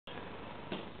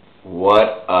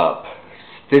What up?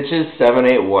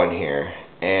 Stitchez781 here,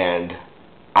 and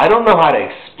I don't know how to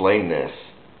explain this.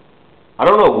 I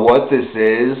don't know what this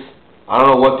is. I don't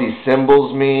know what these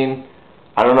symbols mean.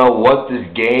 I don't know what this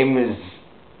game is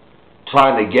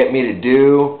trying to get me to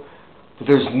do. But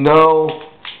there's none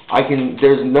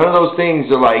of those things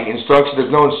are like instructions.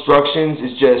 There's no instructions.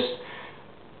 It's just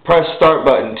press start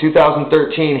button,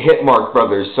 2013 Hitmark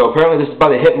Brothers. So apparently this is by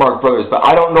the Hitmark Brothers, but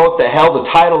I don't know what the hell the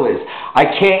title is. I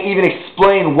can't even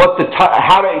explain what the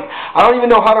I don't even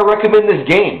know how to recommend this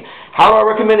game. How do I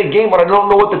recommend a game when I don't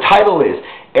know what the title is?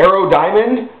 Arrow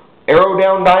Diamond? Arrow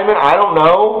Down Diamond? I don't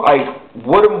know.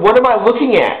 What am I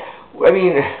looking at? I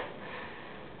mean,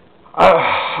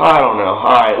 I don't know.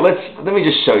 Alright, let me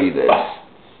just show you this.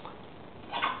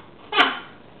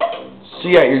 So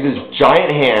yeah, you're this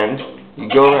giant hand. You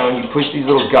go around, you push these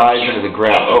little guys into the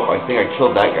ground. Oh, I think I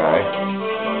killed that guy.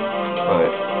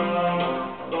 But,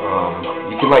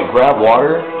 you can like grab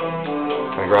water.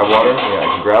 Can I grab water? Yeah, I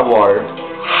can grab water.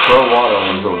 Throw water on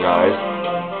these little guys.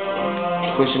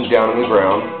 Push him down in the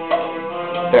ground.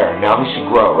 There, now he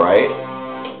should grow, right?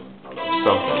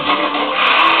 Something.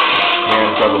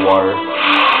 And grab the water.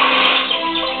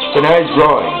 So now he's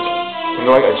growing.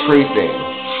 Into like a tree thing.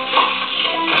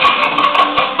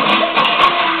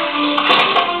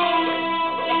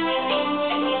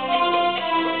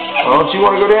 Why don't you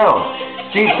want to go down?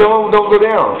 See, some of them don't go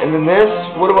down. And then this,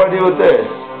 what do I do with this?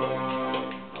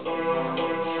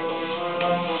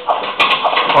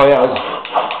 Oh yeah, let's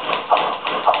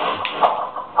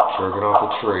jerking off the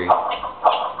tree.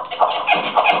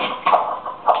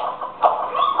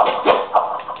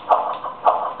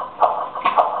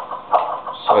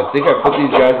 So I think I put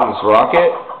these guys in this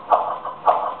rocket.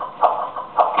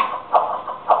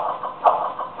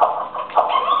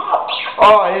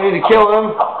 Oh, I didn't mean to kill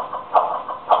them.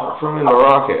 Put him in the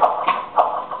rocket. This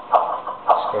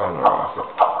guy in the rocket.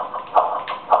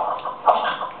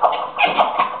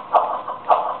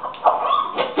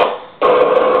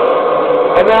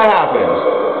 And that happened.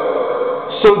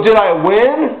 So did I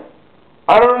win?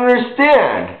 I don't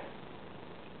understand.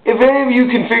 If any of you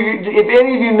can figure, if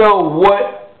any of you know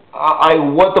what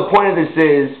the point of this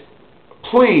is,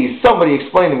 please, somebody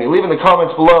explain to me. Leave in the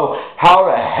comments below how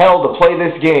the hell to play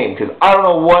this game, because I don't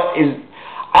know what is.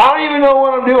 I don't even know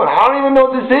what I'm doing. I don't even know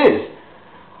what this is.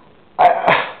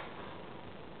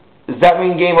 Does that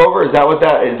mean game over? Is that what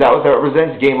that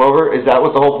represents? Game over? Is that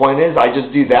what the whole point is? I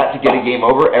just do that to get a game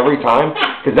over every time?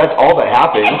 Because that's all that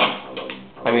happens.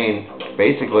 I mean,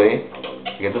 basically,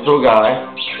 you get this little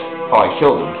guy. Oh, I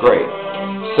killed him. Great.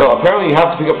 So apparently you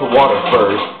have to pick up the water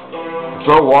first.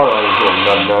 Throw water on these little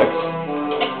nuts.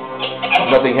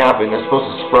 Nothing happened. They're supposed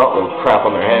to sprout little crap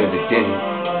on their head, but they didn't.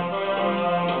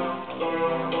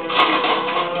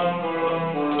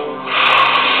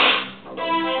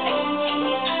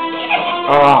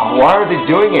 Why are they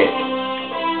doing it?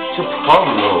 What's your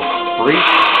problem, little freak?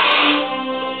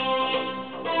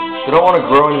 They don't want to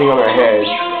grow anything on their heads.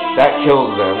 That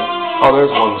kills them. Oh,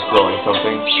 there's one that's growing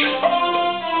something.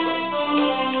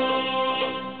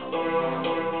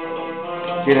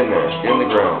 Get in there. Get in the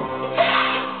ground.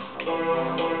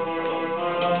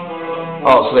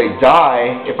 Oh, so they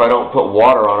die if I don't put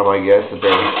water on them, I guess, if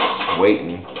they're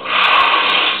waiting.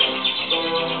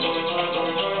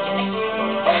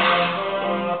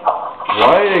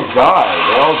 Why did they die?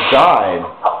 They all died.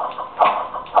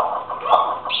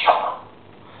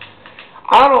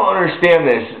 I don't understand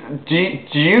this.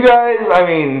 Do you guys, I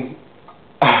mean,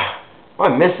 am I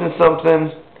missing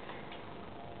something?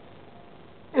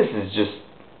 This is just,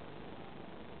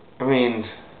 I mean,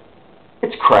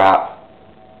 it's crap.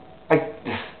 I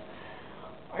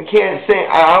can't say,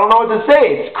 I don't know what to say.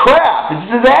 It's crap.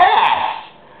 It's his ass.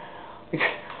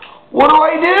 What do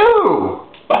I do?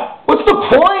 What's the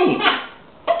point?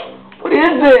 What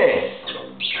is this?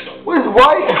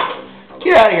 Why?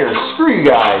 Get out of here. Screw you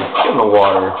guys. Get in the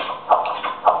water.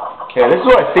 Okay, this is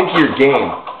what I think of your game.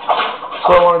 That's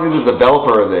what I want to do to the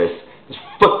developer of this. Just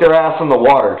flip their ass in the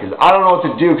water, because I don't know what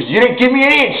to do, because you didn't give me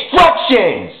any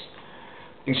instructions!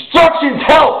 Instructions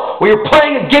help when you're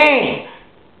playing a game,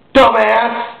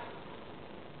 dumbass!